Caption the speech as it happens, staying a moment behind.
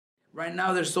Right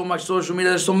now, there's so much social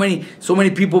media. There's so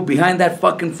many people behind that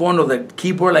fucking phone or the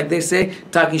keyboard, like they say,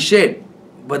 talking shit,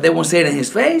 but they won't say it in his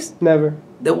face. Never.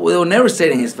 They'll never say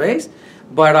it in his face.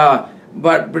 But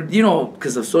you know,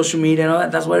 because of social media and all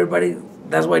that,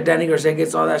 that's why Danny Garcia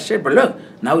gets all that shit. But look,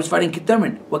 now he's fighting Keith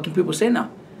Thurman. What can people say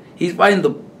now? He's fighting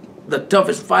the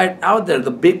toughest fight out there,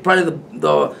 probably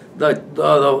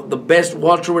the best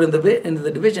welterweight in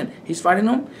the division. He's fighting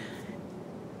him.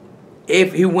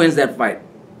 If he wins that fight,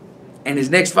 and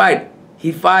his next fight,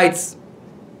 he fights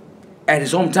at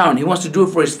his hometown. He wants to do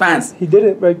it for his fans. He did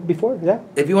it right before, yeah.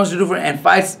 If he wants to do it for and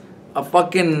fights a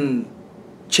fucking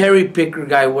cherry picker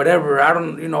guy, whatever,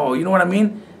 you know what I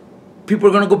mean? People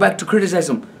are gonna go back to criticize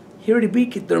him. He already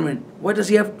beat Keith Thurman. What does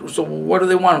he have? So what do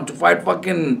they want him to fight?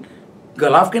 Fucking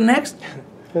Golovkin next?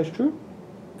 That's true.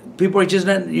 People are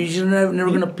never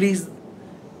gonna please.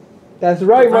 That's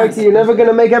right, Mikey. You're never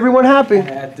gonna make everyone happy.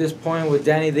 At this point with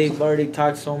Danny, they've already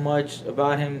talked so much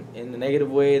about him in the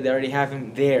negative way. They already have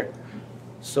him there.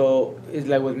 So it's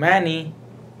like with Manny.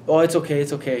 Oh, it's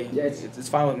okay. Yeah, it's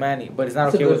fine with Manny, but it's not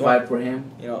it's okay a good with fight for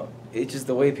him. You know, it's just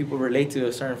the way people relate to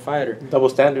a certain fighter. Double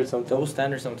standard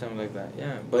sometimes. Sometimes like that.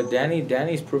 Yeah, but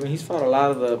Danny's proven he's fought a lot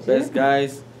of the best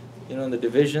guys. You know, in the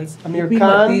divisions. Amir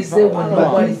Khan,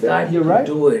 nobody thought he could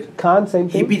do it. Khan, same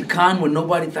thing. He beat Khan when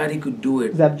nobody thought he could do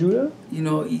it. Zab Judah? You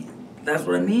know, that's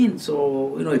what I mean.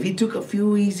 So, you know, if he took a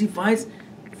few easy fights,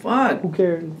 fuck. Who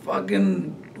cares?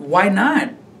 Fucking, why not?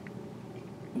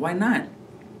 Why not?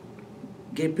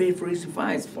 Get paid for easy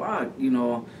fights. Fuck, you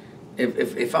know.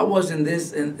 If I was in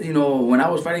this, and you know, when I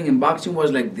was fighting in boxing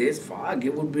was like this, fuck,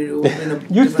 it would been a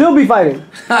You'd still be fighting.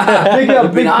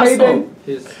 Big awesome.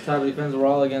 His title defenses were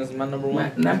all against my number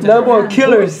one. Number one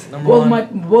killers. Both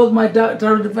my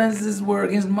title defenses were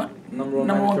against my number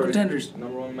one contenders.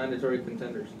 Number one mandatory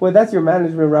contenders. Well, that's your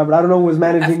management, Robert. I don't know who was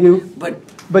managing you. But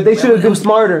they should have been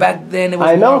smarter. Back then, it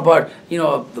was more about, you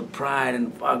know, the pride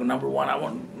and fuck number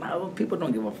one. Now people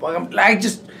don't give a fuck. I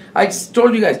just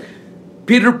told you guys.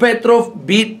 Peter Petrov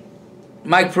beat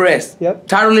Mike Perez. Yep.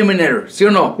 Title eliminator. See or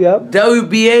no? Yep.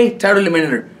 WBA title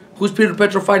eliminator. Who's Peter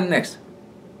Petrov fighting next?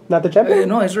 Not the champion?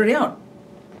 No, he's already out.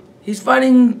 He's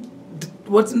fighting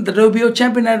what's the WBO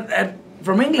champion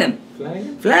from England?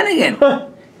 Flanagan.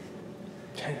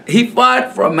 He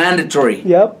fought for a mandatory.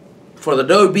 Yep. For the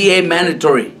WBA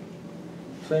mandatory.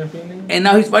 And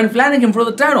now he's fighting Flanagan for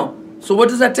the title. So what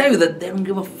does that tell you? That they don't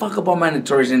give a fuck about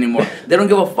mandatories anymore. They don't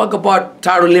give a fuck about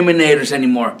title eliminators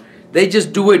anymore. They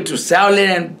just do it to sell it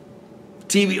and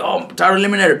TV. Oh, title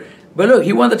eliminator. But look,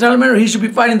 he won the title eliminator. He should be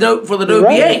fighting for the WBA.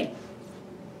 Right.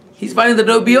 He's fighting the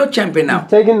WBO champion now.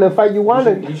 He's taking the fight you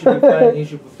wanted. He should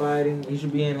be fighting. He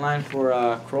should be in line for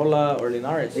Crolla or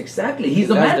Linares. Exactly.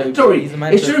 He's a mandatory.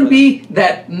 It shouldn't be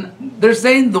that they're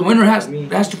saying the winner has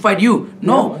to fight you.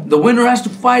 No, the winner has to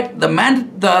fight the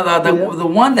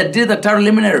one that did the title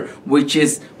eliminator, which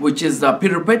is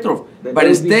Peter Petrov. But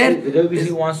instead, the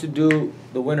WBC wants to do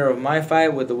the winner of my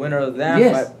fight with the winner of that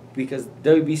fight. Because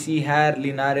WBC had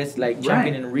Linares like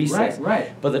champion in recess.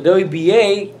 Right. But the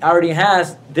WBA already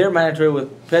has their mandatory with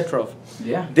Petrov.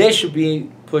 Yeah. They should be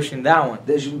pushing that one.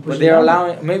 They should be pushing but they're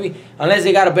allowing, maybe, unless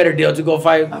they got a better deal to go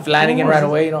fight Flanagan right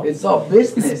away, you know. It's all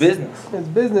business. It's business. It's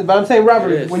business. But I'm saying,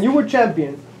 Robert, when you were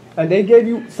champion and they gave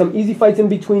you some easy fights in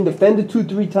between, defend it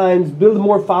 2-3 times, build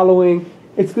more following,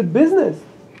 it's good business.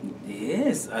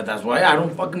 Yes. That's why I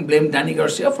don't fucking blame Danny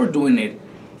Garcia for doing it.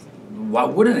 Why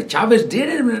wouldn't it? Chavez did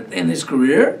it in his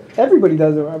career. Everybody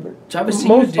does it, Robert. Chavez Sr.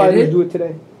 Most fighters do it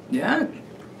today. Yeah,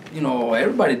 you know,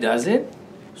 everybody does it.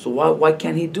 So why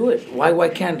can't he do it? Why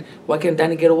can't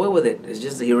Danny get away with it? It's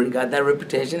just that he already got that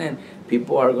reputation, and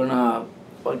people are gonna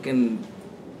fucking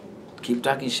keep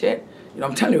talking shit. You know,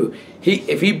 I'm telling you,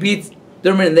 if he beats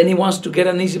Thurman and then he wants to get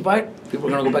an easy fight, people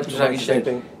are gonna go back to talking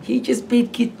shit. He just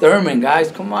beat Keith Thurman,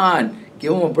 guys. Come on,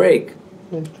 give him a break.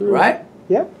 That's true. Right?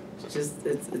 Yep.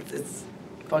 It's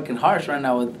fucking harsh right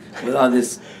now with all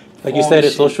this. Like you said,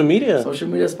 it's social media. Social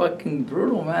media is fucking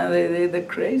brutal, man. They're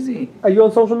crazy. Are you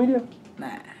on social media?